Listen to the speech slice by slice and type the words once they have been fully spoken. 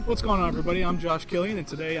What's going on, everybody? I'm Josh Killian, and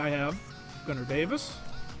today I have Gunnar Davis.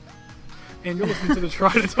 And you're listening to the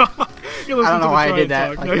Trident Talk. You're listening I don't know to why the I did Trident that.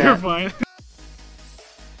 Talk. Like No, that. you're fine.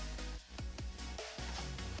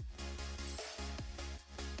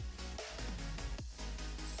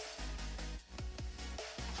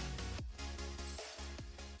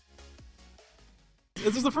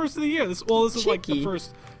 This is the first of the year. This is like the Cheeky.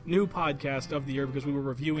 first new podcast of the year because we were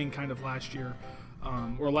reviewing kind of last year,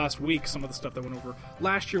 or last week, some of the stuff that went over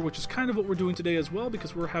last year, which is kind of what we're doing today as well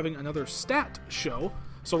because we're having another stat show.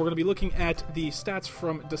 So we're going to be looking at the stats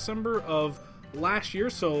from December of last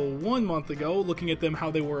year, so 1 month ago, looking at them,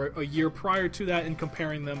 how they were a year prior to that, and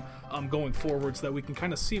comparing them going forward so that we can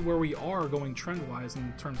kind of see where we are going trend-wise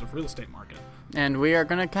in terms of real estate market. And we are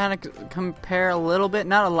going to kind of compare a little bit,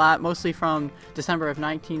 not a lot, mostly from December of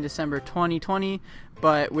 19, December 2020,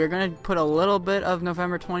 but we're going to put a little bit of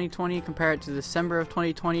November 2020, compare it to December of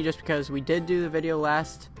 2020, just because we did do the video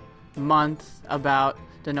last month about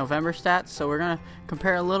the November stats, so we're going to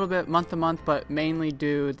compare a little bit month to month, but mainly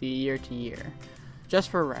do the year to year, just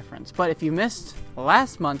for reference. But if you missed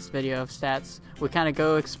last month's video of stats, we kind of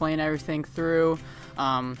go explain everything through,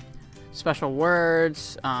 special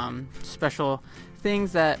words, special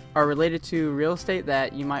things that are related to real estate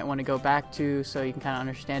that you might want to go back to so you can kind of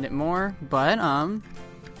understand it more. But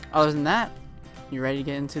other than that, you ready to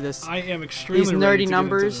get into this? I am extremely these nerdy ready to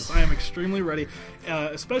numbers. Get into this. I am extremely ready,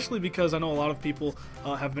 especially because I know a lot of people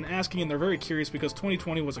have been asking, and they're very curious because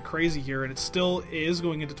 2020 was a crazy year, and it still is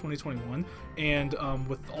going into 2021. And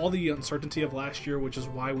with all the uncertainty of last year, which is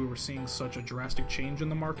why we were seeing such a drastic change in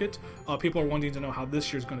the market, people are wanting to know how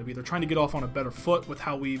this year's going to be. They're trying to get off on a better foot with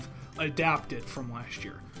how we've adapted from last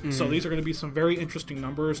year. Mm-hmm. So these are going to be some very interesting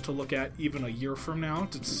numbers to look at even a year from now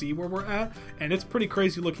to see where we're at. And it's pretty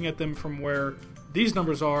crazy looking at them from where these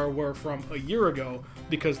numbers were from a year ago,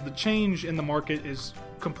 because the change in the market is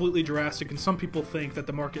completely drastic, and some people think that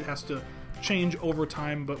the market has to change over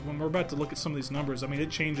time, but when we're about to look at some of these numbers, I mean, it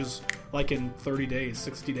changes like in 30 days,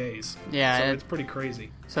 60 days. Yeah. So it's pretty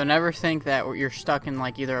crazy. So never think that you're stuck in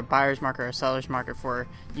like either a buyer's market or a seller's market for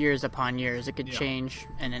years upon years. It could change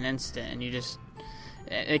in an instant, and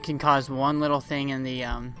it can cause one little thing in the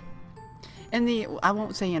I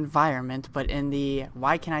won't say environment, but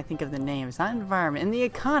why can't I think of the name? It's not environment. In the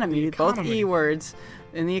economy, both E words.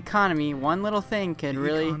 In the economy, one little thing could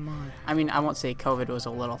really... I mean, I won't say COVID was a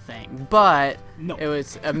little thing, but It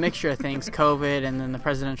was a mixture of things, COVID and then the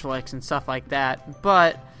presidential election and stuff like that.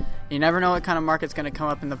 But you never know what kind of market's going to come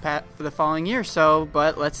up for the following year.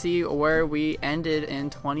 But let's see where we ended in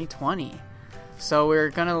 2020. So we're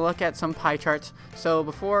going to look at some pie charts. So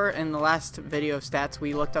before, in the last video of stats,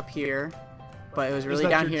 we looked up here, but it was really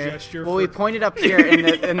down here. Well, we pointed up here, and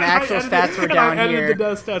the actual stats were down here. I added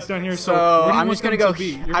the stats down here. So I'm just gonna go.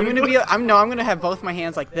 I'm gonna have both my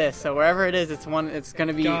hands like this. So wherever it is, it's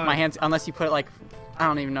gonna be my hands. Unless you put it like, I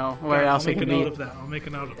don't even know where else it could be. I'll make a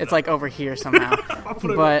note of that. It's like over here somehow.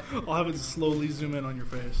 I'll have it slowly zoom in on your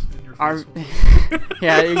face.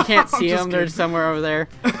 Yeah, you can't see them. They're somewhere over there.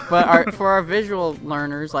 But for our visual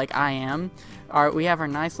learners, like I am, we have our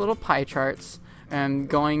nice little pie charts. And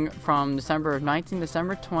going from December of 19 to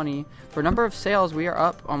December 20, for number of sales, we are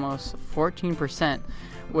up almost 14%,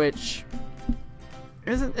 which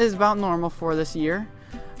is about normal for this year.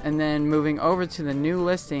 And then moving over to the new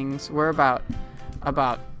listings, we're about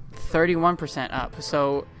 31% up.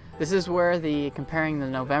 So this is where comparing the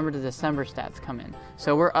November to December stats come in.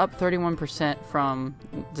 So we're up 31% from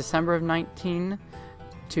December of 19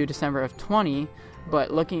 to December of 20.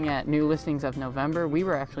 But looking at new listings of November, we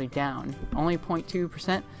were actually down only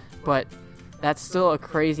 0.2%, but that's still a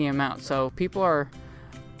crazy amount. So people are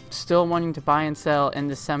still wanting to buy and sell in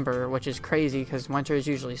December, which is crazy because winter is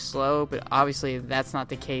usually slow, but obviously that's not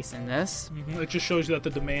the case in this. Mm-hmm. It just shows you that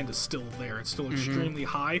the demand is still there. It's still extremely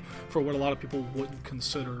high for what a lot of people wouldn't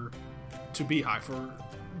consider to be high for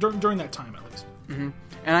during that time, at least. Mm-hmm.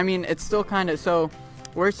 And I mean, it's still kind of so.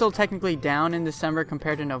 We're still technically down in December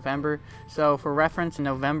compared to November. So for reference, in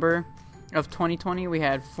November of 2020, we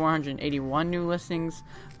had 481 new listings.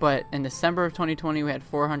 But in December of 2020, we had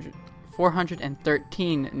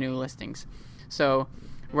 413 new listings. So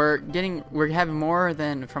we're having more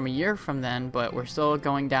than from a year from then, but we're still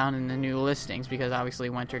going down in the new listings because obviously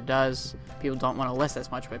winter people don't want to list as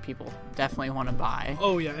much, but people definitely want to buy.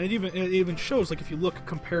 Oh yeah, and it even shows, like if you look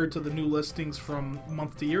compared to the new listings from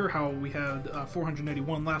month to year, how we had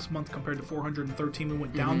 481 last month compared to 413, we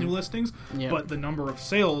went down new listings, but the number of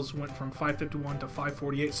sales went from 551 to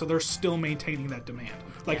 548, so they're still maintaining that demand.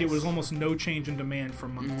 Like it was almost no change in demand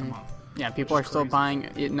from month to month. Yeah, people are still buying,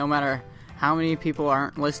 no matter how many people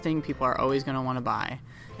aren't listing, people are always going to want to buy.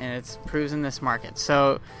 and it proves in this market.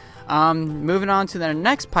 So, moving on to the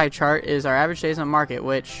next pie chart is our average days on market,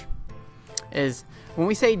 which is, when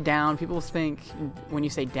we say down, people think when you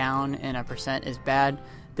say down in a percent is bad.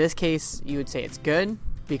 This case, you would say it's good,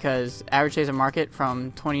 because average days on market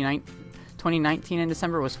from 2019 in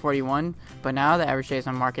December was 41, but now the average days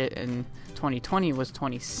on market in 2020 was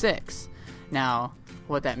 26. Now,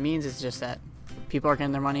 what that means is just that people are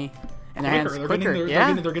getting their money in their hands quicker.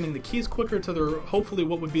 They're getting the keys quicker to their, hopefully,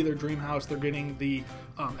 what would be their dream house. They're getting the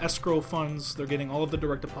escrow funds. They're getting all of the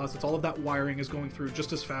direct deposits. All of that wiring is going through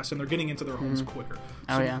just as fast, and they're getting into their homes quicker.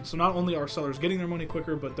 So not only are sellers getting their money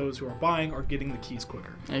quicker, but those who are buying are getting the keys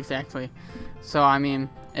quicker. Exactly. So, I mean,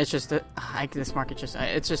 it's just this market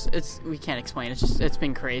we can't explain. It's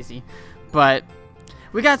been crazy. But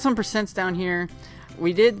we got some percents down here.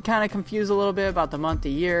 We did kind of confuse a little bit about the month, the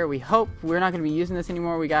year. We hope we're not going to be using this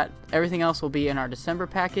anymore. We got everything else will be in our December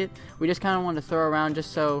packet. We just kind of wanted to throw around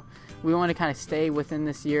just so we want to kind of stay within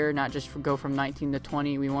this year, not just go from 19 to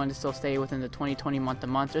 20. We wanted to still stay within the 2020 month to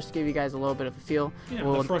month, just to give you guys a little bit of a feel. Yeah,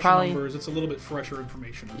 the fresher numbers, it's a little bit fresher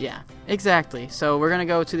information. Yeah, exactly. So we're going to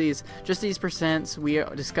go to these percents. We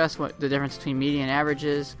discuss what the difference between median and average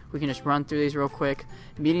is. We can just run through these real quick.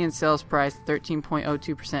 Median sales price,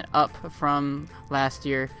 13.02% up from last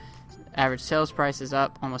year. Average sales price is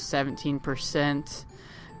up almost 17%.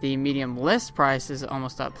 The medium list price is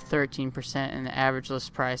almost up 13%, and the average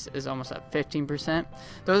list price is almost up 15%.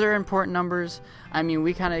 Those are important numbers. I mean,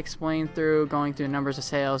 we kind of explained through going through numbers of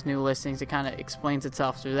sales, new listings. It kind of explains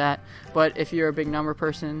itself through that. But if you're a big number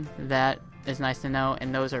person, that is nice to know,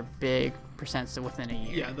 and those are big percents within a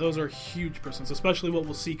year. Yeah, those are huge percents, especially what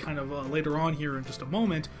we'll see kind of later on here in just a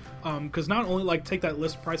moment. Because not only, like, take that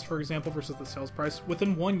list price, for example, versus the sales price.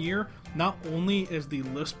 Within 1 year, not only is the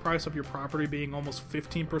list price of your property being almost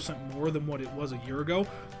 15% more than what it was a year ago,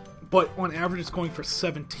 but on average it's going for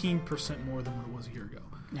 17% more than what it was a year ago.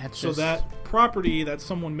 That property that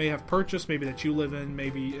someone may have purchased, maybe that you live in,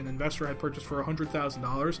 maybe an investor had purchased for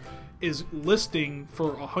 $100,000, is listing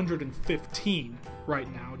for $115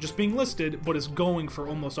 right now, just being listed, but is going for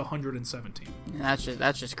almost $117.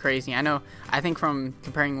 That's just crazy. I think from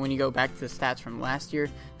comparing, when you go back to the stats from last year,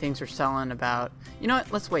 things were selling about, you know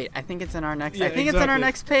what, let's wait. I think it's in our next it's in our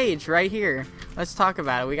next page right here. Let's talk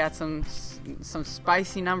about it. We got some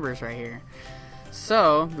spicy numbers right here.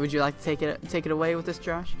 So, would you like to take it away with this,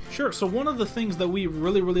 Josh? Sure. So one of the things that we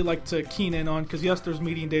really, really like to keen in on, because yes, there's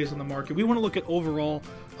median days on the market, we want to look at overall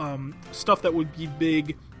stuff that would be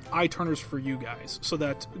big eye turners for you guys, so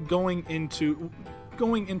that going into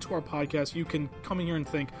our podcast, you can come in here and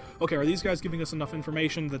think, okay, are these guys giving us enough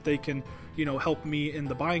information that they can, help me in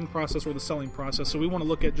the buying process or the selling process? So we want to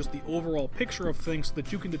look at just the overall picture of things so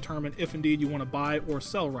that you can determine if indeed you want to buy or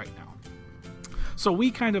sell right now. So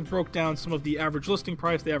we kind of broke down some of the average listing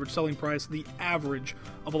price, the average selling price, the average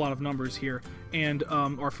of a lot of numbers here. And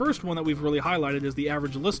our first one that we've really highlighted is the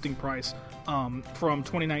average listing price from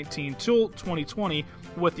 2019 till 2020,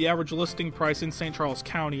 with the average listing price in St. Charles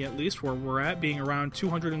County, at least where we're at, being around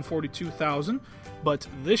 $242,000. But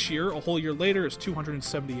this year, a whole year later, is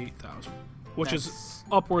 $278,000, which is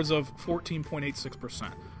upwards of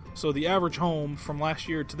 14.86%. So the average home from last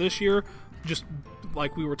year to this year, just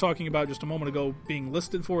like we were talking about just a moment ago, being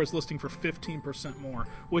listed for, is listing for 15% more,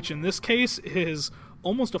 which in this case is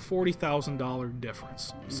almost a $40,000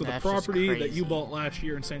 difference. So the property that you bought last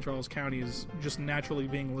year in St. Charles County is just naturally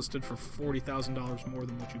being listed for $40,000 more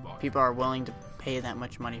than what you bought. People are willing to pay that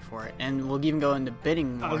much money for it, and we'll even go into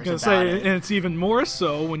bidding wars. I was going to say, and it's even more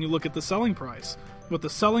so when you look at the selling price. With the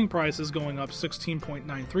selling price is going up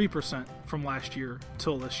 16.93% from last year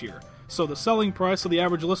till this year. So the selling price, so the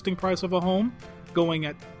average listing price of a home, going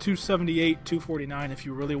at $278, $249 if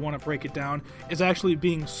you really want to break it down, is actually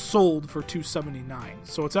being sold for $279.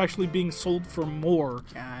 So it's actually being sold for more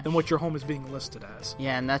than what your home is being listed as.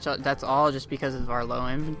 Yeah, and that's all just because of our low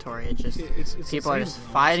inventory. It's people are just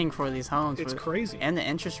fighting for these homes. It's crazy. And the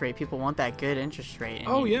interest rate, people want that good interest rate.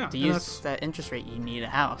 And to use that interest rate, you need a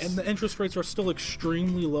house. And the interest rates are still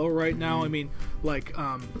extremely low right now. Mm-hmm. I mean, like,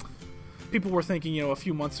 people were thinking, a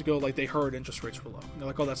few months ago, like, they heard interest rates were low. And they're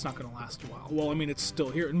like, oh, that's not going to last a while. Well, I mean, it's still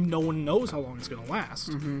here. No one knows how long it's going to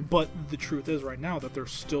last. Mm-hmm. But the truth is right now that they're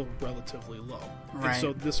still relatively low. Right. And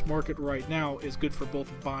so this market right now is good for both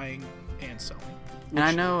buying and selling. Which and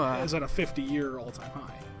I know is at a 50-year all-time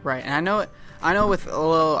high. Right. And I know with a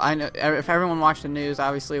little, if everyone watched the news,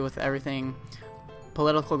 obviously with everything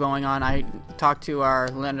political going on, I talked to our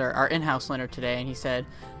in-house lender today, and he said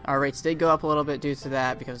our rates did go up a little bit due to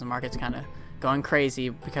that because the market's kind of going crazy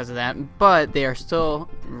because of that, but they are still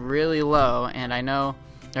really low. And I know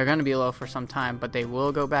they're going to be low for some time, but they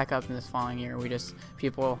will go back up in this following year.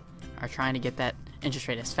 People are trying to get that interest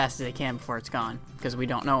rate as fast as they can before it's gone, because we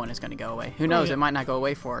don't know when it's going to go away. Who knows? It might not go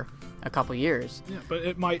away for a couple years. Yeah, but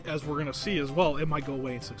it might, as we're going to see as well, it might go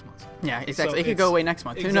away in 6 months. Yeah, exactly. So it could go away next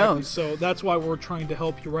month. Exactly. Who knows? So that's why we're trying to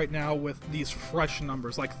help you right now with these fresh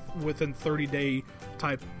numbers, like within 30-day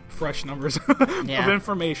type fresh numbers of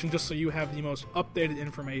information, just so you have the most updated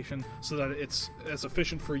information so that it's as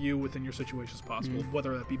efficient for you within your situation as possible,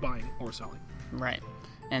 whether that be buying or selling. Right.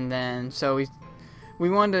 And then, so we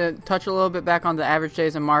wanted to touch a little bit back on the average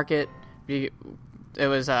days in market. It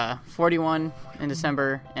was 41 in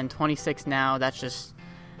December and 26 now. That's just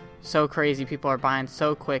so crazy. People are buying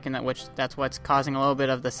so quick, and that's what's causing a little bit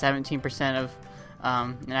of the 17% of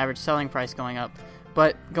an average selling price going up.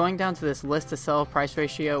 But going down to this list to sell price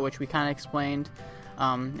ratio, which we kind of explained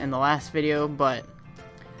in the last video, but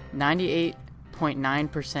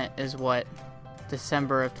 98.9% is what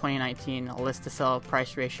December of 2019 a list to sell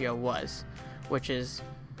price ratio was, which is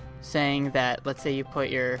saying that, let's say you put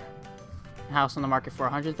your house on the market for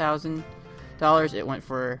 $100,000, it went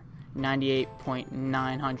for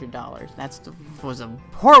 $98,900. That was a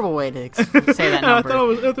horrible way to say that number.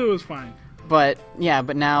 I thought it was fine. But yeah,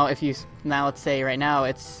 but now let's say right now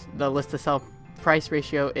it's the list to sell price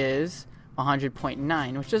ratio is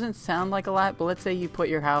 100.9, which doesn't sound like a lot, but let's say you put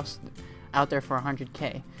your house out there for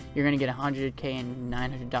 $100K. You're going to get $100K and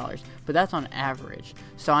 $900, but that's on average.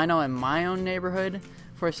 So I know in my own neighborhood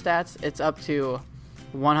for stats, it's up to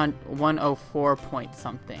 104 point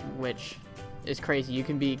something, which is crazy. You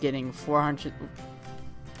can be getting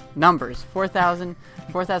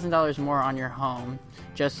 $4,000 more on your home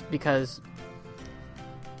just because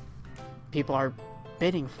people are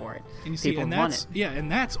bidding for it. And you see, and that's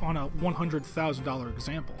on a $100,000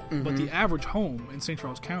 example. But the average home in St.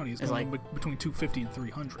 Charles County is going between $250 and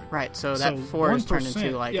 $300. Right. So that 4 is turned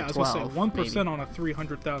into like 12. I was gonna say 1% on a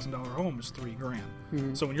 $300,000 home is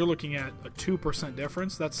 $3,000. So when you're looking at a 2%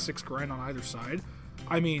 difference, that's $6,000 on either side.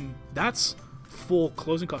 I mean, that's full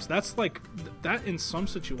closing costs. That's like that in some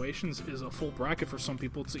situations is a full bracket for some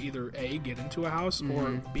people to either A, get into a house,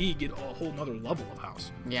 or B, get a whole nother level of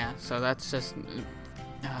house. Yeah. So that's just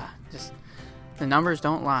the numbers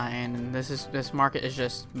don't lie, and this market is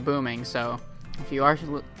just booming. So if you are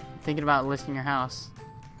thinking about listing your house,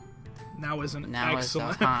 now is an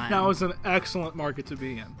excellent market to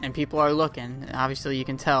be in. And people are looking. Obviously, you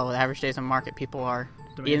can tell with average days on market, people are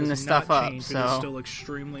eating this stuff up. So it is still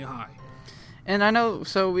extremely high. And I know.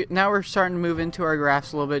 So now we're starting to move into our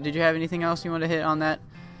graphs a little bit. Did you have anything else you want to hit on that?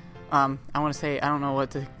 I want to say, I don't know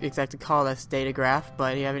what to exactly call this data graph,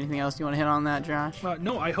 but do you have anything else you want to hit on that, Josh?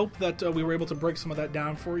 No, I hope that we were able to break some of that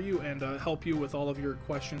down for you and help you with all of your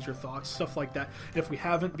questions, your thoughts, stuff like that. If we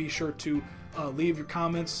haven't, be sure to leave your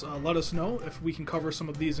comments. Let us know if we can cover some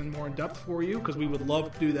of these in more in depth for you, because we would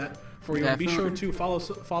love to do that for you. Definitely. And be sure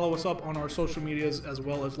to follow us up on our social medias, as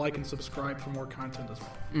well as like and subscribe for more content as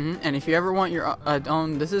well. And if you ever want your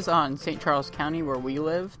own, this is on St. Charles County where we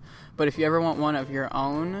live, but if you ever want one of your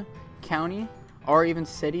own county or even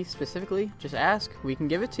city specifically, just ask. We can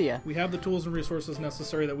give it to you. We have the tools and resources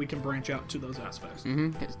necessary that we can branch out to those aspects.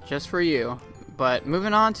 Just for you. But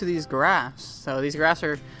moving on to these graphs. So these graphs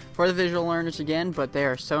are for the visual learners again, but they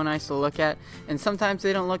are so nice to look at, and sometimes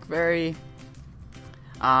they don't look very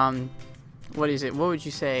what would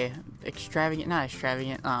you say, extravagant, not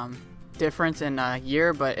extravagant, difference in a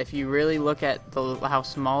year, but if you really look at how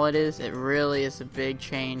small it really is a big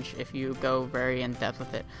change if you go very in depth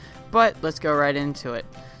with it. But let's go right into it.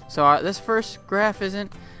 So this first graph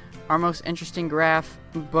isn't our most interesting graph,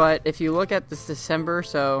 but if you look at this December,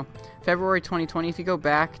 so February 2020, if you go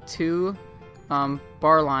back to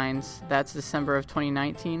bar lines, that's December of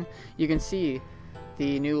 2019, you can see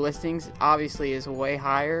the new listings obviously is way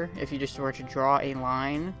higher. If you just were to draw a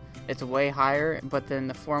line, it's way higher, but then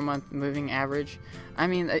the 4-month moving average, I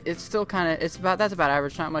mean, it's still that's about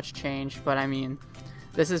average, not much change, but I mean,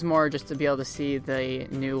 this is more just to be able to see the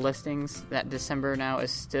new listings. That December now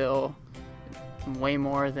is still way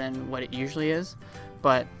more than what it usually is,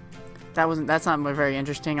 but that's not very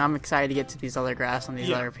interesting. I'm excited to get to these other graphs on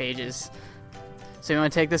these other pages. So you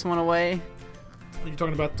want to take this one away? You're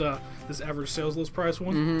talking about this average sales list price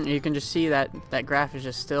one? You can just see that graph is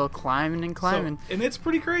just still climbing and climbing. So, and it's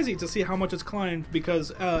pretty crazy to see how much it's climbed,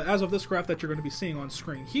 because as of this graph that you're going to be seeing on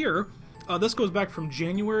screen here, this goes back from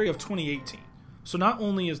January of 2018. So not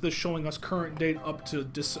only is this showing us current date up to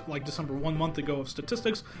December 1 month ago of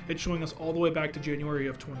statistics, it's showing us all the way back to January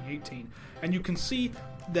of 2018. And you can see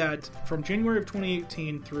that from January of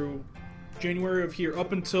 2018 through January of here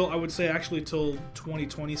up until, I would say actually till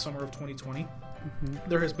 2020, summer of 2020,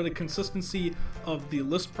 there has been a consistency of the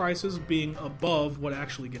list prices being above what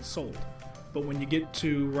actually gets sold. But when you get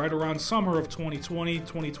to right around summer of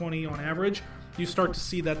 2020 on average, you start to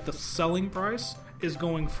see that the selling price is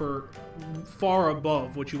going for far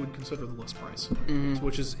above what you would consider the list price,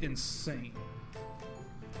 which is insane.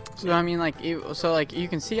 So I mean, you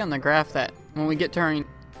can see on the graph that when we get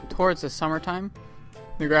towards the summertime,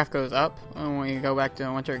 the graph goes up, and when we go back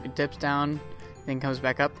to winter, it dips down, then comes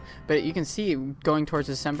back up. But you can see going towards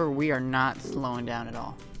December, we are not slowing down at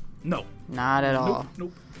all. No, not at all.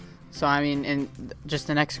 Nope. So I mean, and just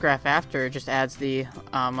the next graph after just adds the,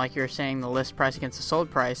 like you were saying, the list price against the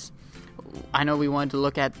sold price. I know we wanted to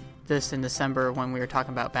look at this in December when we were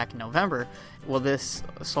talking about back in November. Will this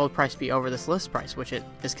sold price be over this list price, which it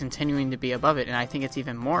is continuing to be above it, and I think it's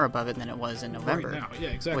even more above it than it was in November. Right now,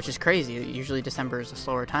 yeah, exactly. Which is crazy. Usually December is a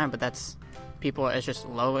slower time, but it's just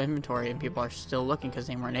low inventory, and people are still looking because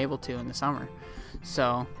they weren't able to in the summer.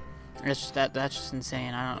 So it's just that's just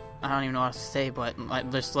insane. I don't even know what to say, but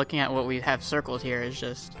just looking at what we have circled here is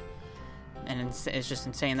just, and it's just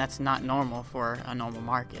insane. That's not normal for a normal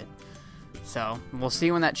market. So we'll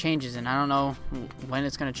see when that changes, and I don't know when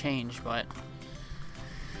it's going to change, but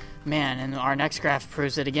man, and our next graph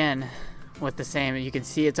proves it again with the same. You can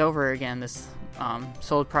see it's over again. This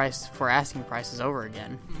sold price for asking price is over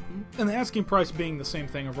again. And the asking price being the same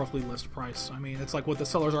thing of roughly list price. I mean, it's like what the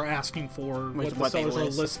sellers are asking for, what the sellers are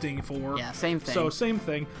listing for. Yeah, same thing. So same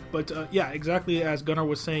thing, but yeah, exactly as Gunnar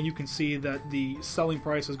was saying, you can see that the selling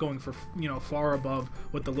price is going for far above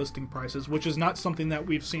what the listing price is, which is not something that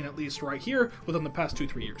we've seen, at least right here, within the past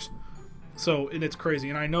 2-3 years. So, and it's crazy.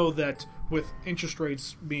 And I know that with interest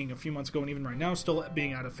rates being a few months ago and even right now still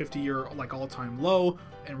being at a 50-year all-time low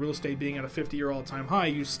and real estate being at a 50-year all-time high,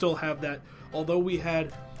 you still have that. Although we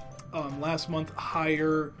had last month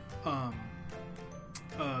higher,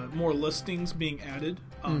 more listings being added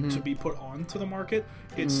to be put onto the market,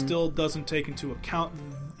 it still doesn't take into account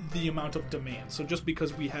the amount of demand. So just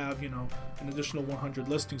because we have, an additional 100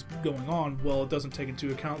 listings going on, well, it doesn't take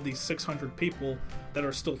into account these 600 people that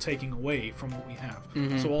are still taking away from what we have.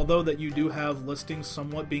 So although that you do have listings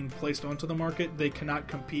somewhat being placed onto the market, they cannot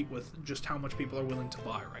compete with just how much people are willing to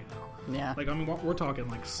buy right now. Yeah. Like, I mean, we're talking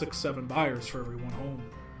like 6-7 buyers for every one home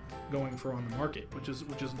going for on the market, which is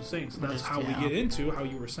insane. So that's how we get into how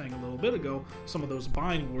you were saying a little bit ago, some of those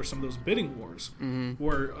buying wars, some of those bidding wars,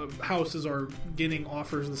 where houses are getting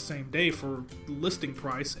offers the same day for listing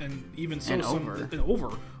price, and even some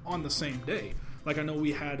over on the same day. Like, I know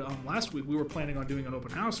we had last week, we were planning on doing an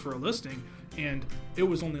open house for a listing, and it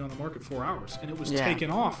was only on the market 4 hours, and it was taken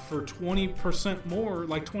off for 20% more,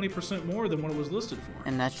 like 20% more than what it was listed for.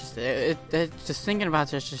 And that's just just thinking about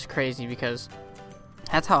this is just crazy, because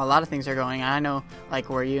that's how a lot of things are going. I know, like,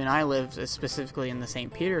 where you and I live, specifically in the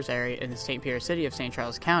St. Peter's area, in the St. Peter city of St.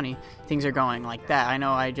 Charles County, things are going like that. I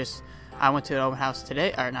know I went to an open house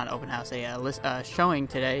today, or not open house, a showing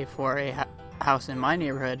today for a house in my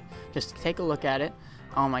neighborhood, just to take a look at it.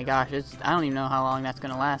 Oh my gosh, I don't even know how long that's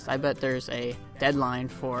going to last. I bet there's a deadline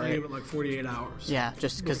for it. Like 48 hours. Yeah,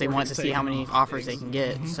 just because they want to see how many offers they can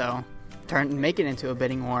get. So make it into a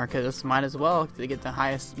bidding war, because might as well to get the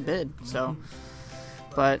highest bid. So.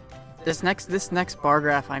 But this next bar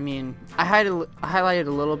graph, I mean, I highlighted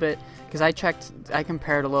a little bit because I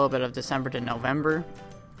compared a little bit of December to November.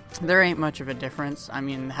 There ain't much of a difference. I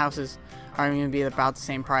mean, the houses are going to be about the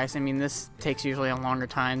same price. I mean, this takes usually a longer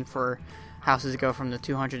time for houses to go from the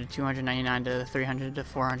 200 to 299 to the 300 to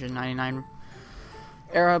 499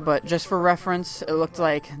 era, but just for reference, it looked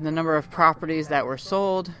like the number of properties that were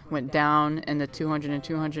sold went down in the 200 and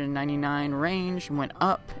 299 range, went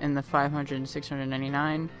up in the 500 and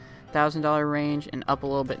 699,000 dollar range, and up a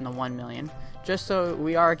little bit in the 1 million. Just so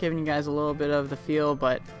we are giving you guys a little bit of the feel,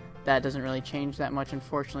 but that doesn't really change that much,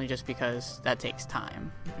 unfortunately, just because that takes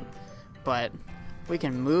time. But we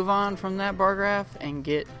can move on from that bar graph and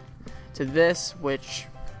get to this, which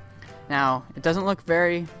now it doesn't look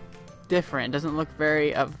very different. It doesn't look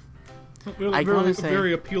very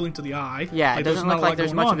very appealing to the eye. Yeah, it doesn't look like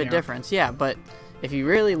there's much of a difference. Yeah, but if you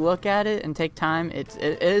really look at it and take time, it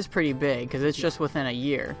is pretty big, because it's just within a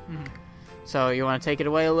year. So you want to take it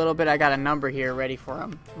away a little bit? I got a number here ready for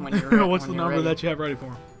them. What's the number that you have ready for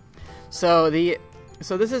them? So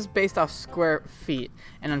this is based off square feet,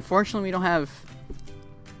 and unfortunately we don't have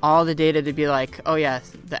all the data to be like, oh yeah,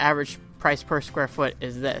 the average price per square foot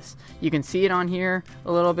is this. You can see it on here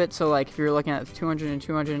a little bit. So like if you're looking at the $200,000 and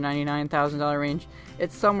 $299,000 range,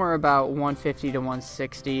 it's somewhere about $150 to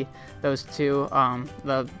 $160. Those two.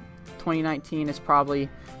 The 2019 is probably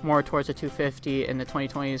more towards the $250, and the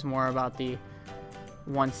 2020 is more about the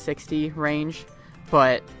 $160 range.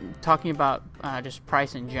 But talking about just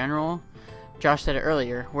price in general, Josh said it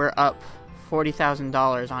earlier, we're up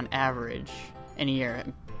 $40,000 on average in a year.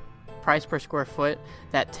 Price per square foot,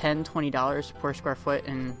 that $10, $20 per square foot,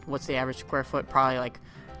 and what's the average square foot? Probably like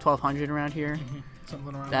 $1,200 around here. Mm-hmm.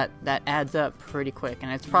 Something around that adds up pretty quick,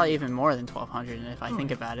 and it's probably even more than $1,200 if I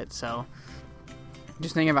think about it. So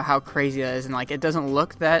just thinking about how crazy that is, and like it doesn't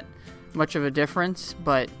look that much of a difference,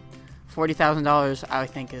 but $40,000 I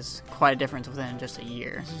think is quite a difference within just a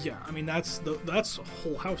year. Yeah, I mean that's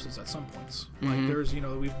whole houses at some points. Mm-hmm. Like there's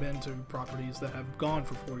we've been to properties that have gone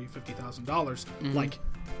for $40,000-$50,000, Mm-hmm. like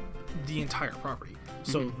the entire property.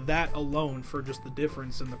 So Mm-hmm. that alone for just the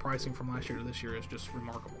difference in the pricing from last year to this year is just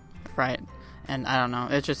remarkable. Right, and I don't know.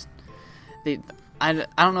 It's just I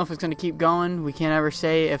don't know if it's going to keep going. We can't ever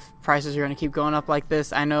say if prices are going to keep going up like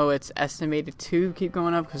this. I know it's estimated to keep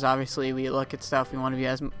going up because obviously we look at stuff. We want to be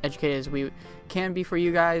as educated as we can be for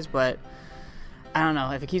you guys, but I don't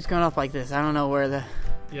know. If it keeps going up like this, I don't know where the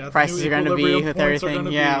prices are going to be with everything.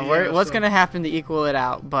 What's going to happen to equal it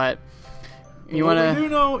out? But what we do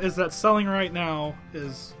know is that selling right now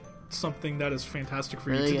is something that is fantastic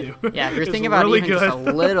for really you to do. Yeah, if you're thinking about really even just a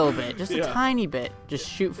little bit, just a tiny bit, just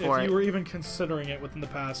shoot for it. If you were even considering it within the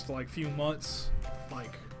past few months,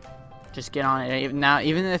 just get on it. Now,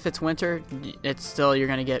 even if it's winter, it's still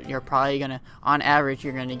you're probably gonna, on average,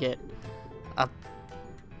 you're gonna get a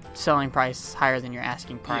selling price higher than your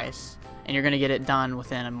asking price, and you're gonna get it done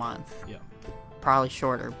within a month. Yeah, probably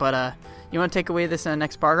shorter. But you want to take away this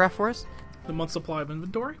next bar graph for us? The month supply of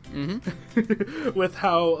inventory, mm-hmm. with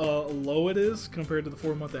how low it is compared to the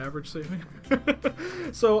 4-month average saving.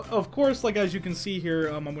 So, of course, as you can see here,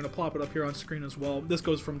 I'm going to plop it up here on screen as well. This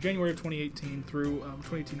goes from January of 2018 through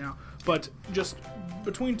 2018 now. But just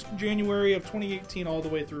between January of 2018 all the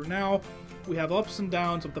way through now, we have ups and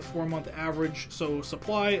downs of the 4-month average. So,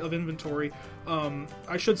 supply of inventory.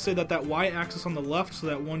 I should say that y-axis on the left, so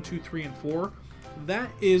that 1, 2, 3, and 4, that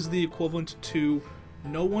is the equivalent to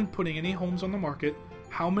no one putting any homes on the market.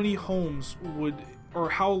 How many homes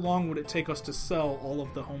how long would it take us to sell all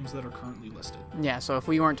of the homes that are currently listed? Yeah, so if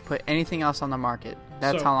we weren't to put anything else on the market,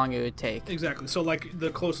 that's how long it would take. Exactly. So the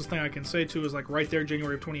closest thing I can say to is right there,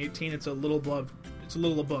 January of 2018, it's a little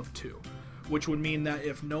above 2, which would mean that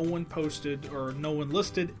if no one posted or no one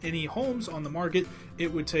listed any homes on the market,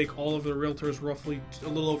 it would take all of the realtors roughly a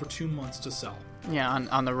little over 2 months to sell. Yeah,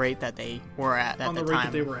 on the rate that they were at the time. On the rate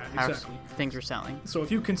that they were at, exactly. Things were selling. So if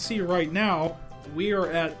you can see right now, we are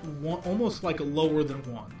at almost lower than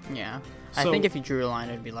 1. Yeah. I think if you drew a line,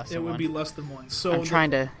 it would be less than 1. It would be less than 1. So I'm trying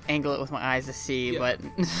to angle it with my eyes to see, but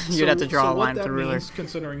you'd have to draw a line with the ruler. Means,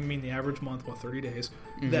 considering the average month, 30 days,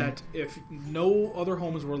 that if no other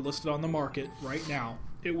homes were listed on the market right now,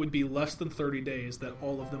 it would be less than 30 days that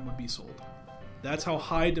all of them would be sold. That's how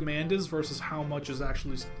high demand is versus how much is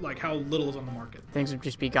actually, how little is on the market. Things would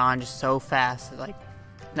just be gone just so fast.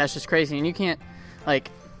 That's just crazy. And you can't,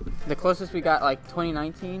 the closest we got,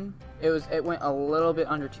 2019, it went a little bit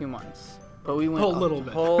under 2 months. But we went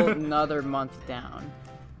a whole another month down.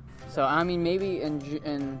 So, I mean, maybe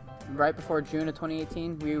in right before June of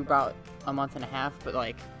 2018, we were about a month and a half.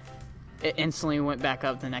 But, it instantly went back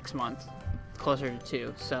up the next month, closer to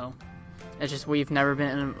 2. So, it's just we've never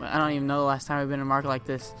been I don't even know the last time we've been in a market like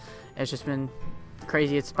this. It's just been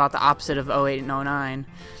crazy. It's about the opposite of 08 and 09.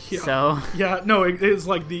 Yeah. So yeah, no, it is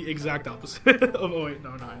the exact opposite of 08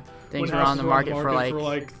 and 09. Things were on the market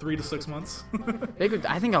for 3 to 6 months.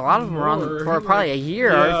 I think a lot of them were on for probably a year,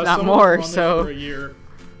 if not more. So for a year.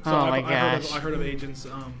 So oh my gosh! I heard of agents.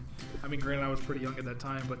 Granted, I was pretty young at that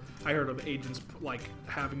time, but I heard of agents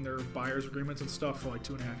having their buyer's agreements and stuff for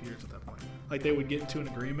 2.5 years at that point. They would get into an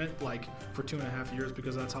agreement for 2.5 years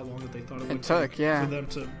because that's how long that they thought it would take for them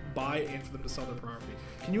to buy and for them to sell their property.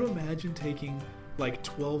 Can you imagine taking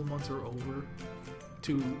 12 months or over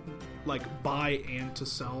to buy and to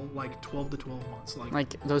sell 12 to 12 months?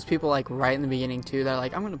 Those people right in the beginning too. They're I'm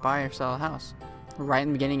going to buy or sell a house. Right in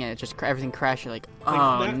the beginning, and it just everything crashed. You're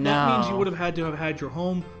no. That means you would have had to have had your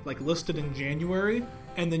home listed in January,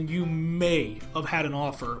 and then you may have had an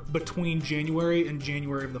offer between January and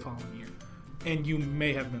January of the following year, and you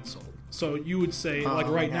may have been sold. So you would say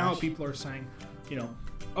right now, people are saying,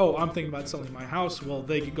 I'm thinking about selling my house. Well,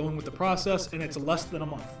 they get going with the process, and it's less than a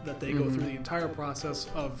month that they go through the entire process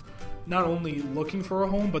of not only looking for a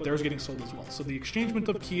home, but theirs getting sold as well. So the exchangement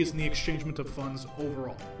of keys and the exchangement of funds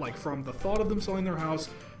overall, from the thought of them selling their house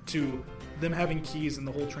to them having keys and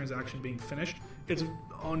the whole transaction being finished, it's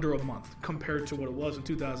under a month compared to what it was in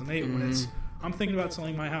 2008 when it's, I'm thinking about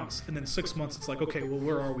selling my house. And then 6 months, it's okay, well,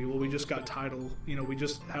 where are we? Well, we just got title. We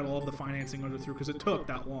just had all of the financing under through because it took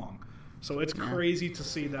that long. So it's crazy to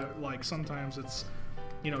see that, like, sometimes it's,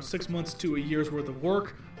 6 months to a year's worth of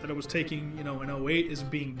work that it was taking, in 08 is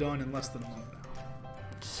being done in less than a month now.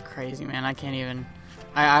 Just crazy, man. I can't even,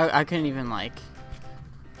 I couldn't even, like,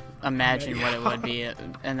 imagine what it would be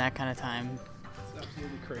in that kind of time. It's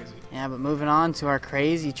absolutely crazy. Yeah, but moving on to our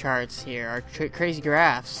crazy charts here, our crazy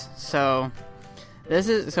graphs. So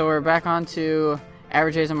we're back on to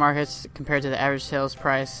average days on markets compared to the average sales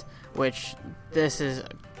price, which this is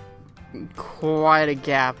quite a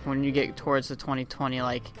gap when you get towards the 2020.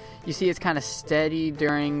 Like, you see it's kind of steady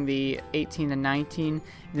during the 18 to 19,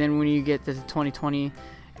 then when you get to the 2020,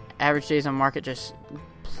 average days on market just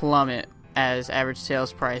plummet as average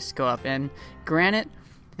sales price go up. And granted,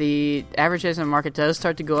 the average days on market does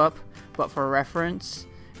start to go up, but for reference,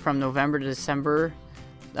 from November to December,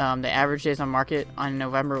 the average days on market on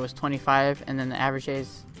November was 25, and then the average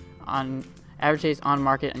days on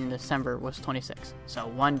market in December was 26. So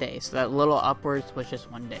 1 day. So that little upwards was just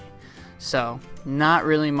 1 day. So not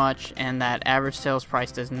really much, and that average sales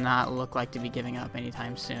price does not look like to be giving up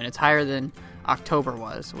anytime soon. It's higher than October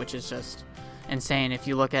was, which is just insane. If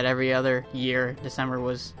you look at every other year, December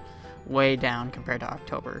was way down compared to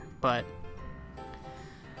October. But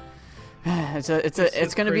it's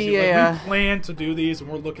going to be we plan to do these, and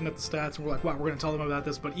we're looking at the stats, and we're like, wow, we're going to tell them about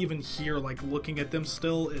this. But even here, like, looking at them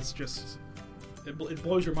still, it's just it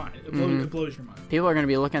blows your mind. It blows your mind. People are going to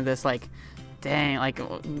be looking at this like, dang, like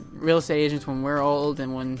real estate agents when we're old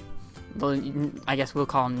and when I guess we'll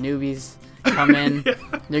call them newbies come in, yeah.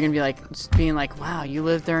 They're gonna be like, just being like, wow, you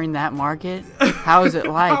lived during that market? How is it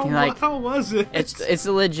like? How was it? It's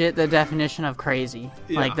legit the definition of crazy.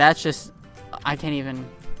 Yeah. Like, that's just, I can't even,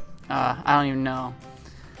 I don't even know.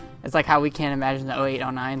 It's like how we can't imagine the 08,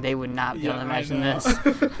 09. They would not be able to imagine this.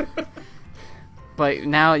 But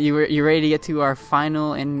now you ready to get to our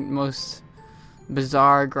final and most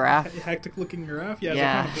bizarre graph? Hectic looking graph? Yeah.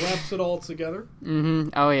 It kind of wraps it all together.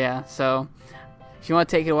 Oh, yeah. So if you want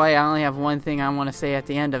to take it away, I only have one thing I want to say at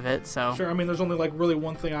the end of it. So sure. I mean, there's only like really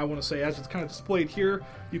one thing I want to say. As it's kind of displayed here,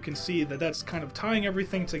 you can see that that's kind of tying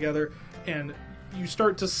everything together, and you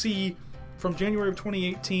start to see from January of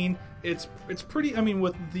 2018, it's pretty. I mean,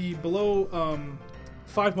 with the below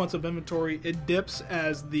 5 months of inventory, it dips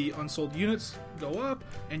as the unsold units go up,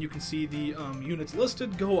 and you can see the units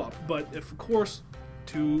listed go up. But if, of course,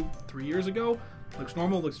 2-3 years ago, looks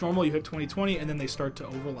normal, you hit 2020, and then they start to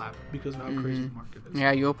overlap because of how crazy the market is.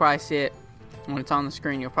 Yeah, you'll probably see it when it's on the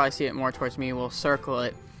screen. You'll probably see it more towards me. We'll circle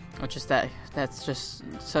it, which is that's just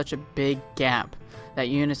such a big gap. That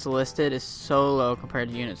units listed is so low compared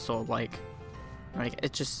to units sold. Like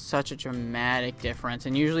it's just such a dramatic difference.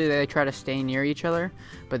 And usually they try to stay near each other,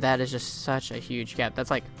 but that is just such a huge gap.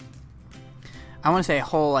 That's like, I want to say a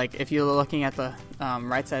whole, like, if you're looking at the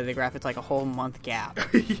right side of the graph, it's like a whole month gap.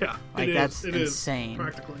 Yeah, like that's insane. Is,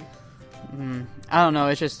 practically. I don't know.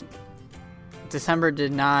 It's just December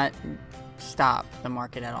did not stop the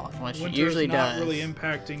market at all, which it usually does. Not really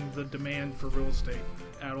impacting the demand for real estate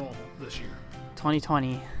at all this year.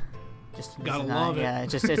 2020. Just gotta love it. Yeah,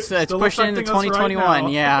 it's pushing into 2021.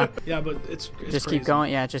 Right, yeah. Yeah, but it's just crazy. Keep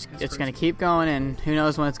going. Yeah, it's gonna keep going, and who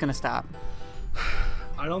knows when it's gonna stop.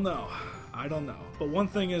 I don't know. But one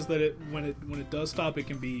thing is that when it does stop, it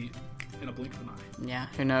can be in a blink of an eye. Yeah,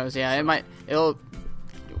 who knows? Yeah, it'll.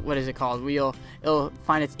 What is it called? It'll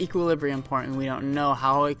find its equilibrium point, and we don't know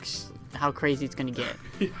how crazy it's gonna get.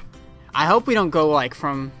 Yeah. I hope we don't go like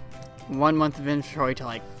from 1 month of inventory to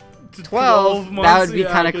like 12 months. That would be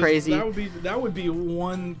kind of crazy. That would be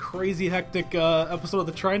one crazy hectic episode of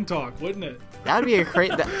the Trident Talk, wouldn't it? That would be a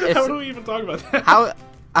crazy. How do we even talk about that?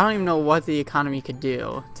 I don't even know what the economy could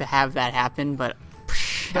do to have that happen, but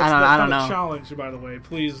I don't know. Challenge, by the way,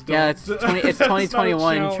 please don't. Yeah, it's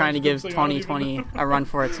 2021 trying to give 2020 a run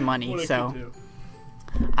for its money. So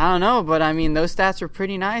I don't know, but I mean, those stats are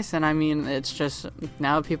pretty nice, and I mean, it's just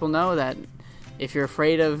now people know that if you're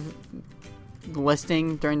afraid of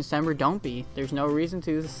listing during December, don't be. There's no reason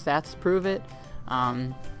to. The stats prove it.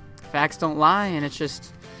 Facts don't lie, and it's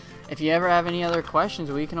just, if you ever have any other questions,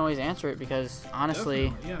 we can always answer it, because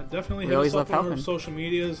honestly, definitely we always love helping. helping. Our social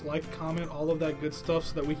medias, like, comment, all of that good stuff,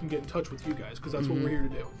 so that we can get in touch with you guys, because that's what we're here to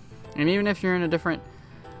do. And even if you're in a different,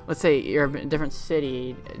 let's say you're in a different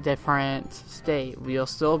city, different state, we'll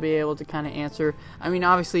still be able to kind of answer. I mean,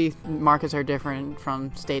 obviously markets are different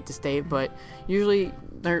from state to state, but usually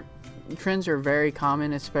their trends are very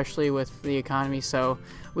common, especially with the economy, so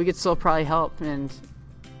we could still probably help and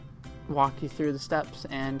walk you through the steps,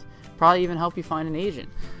 and probably even help you find an agent.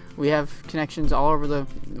 We have connections all over the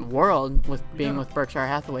world with being with Berkshire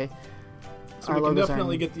Hathaway. So we can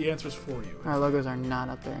definitely get the answers for you. Our logos are not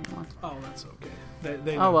up there anymore. Oh, that's okay.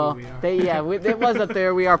 They know who we are. It was up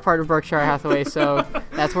there. We are part of Berkshire Hathaway, so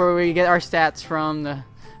that's where we get our stats from. The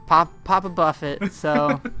Papa Buffett.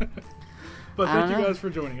 So. But thank you guys for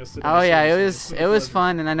joining us today. Oh yeah, it was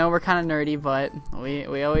fun, and I know we're kind of nerdy, but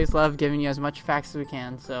we always love giving you as much facts as we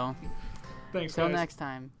can. So. Thanks. Till next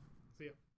time.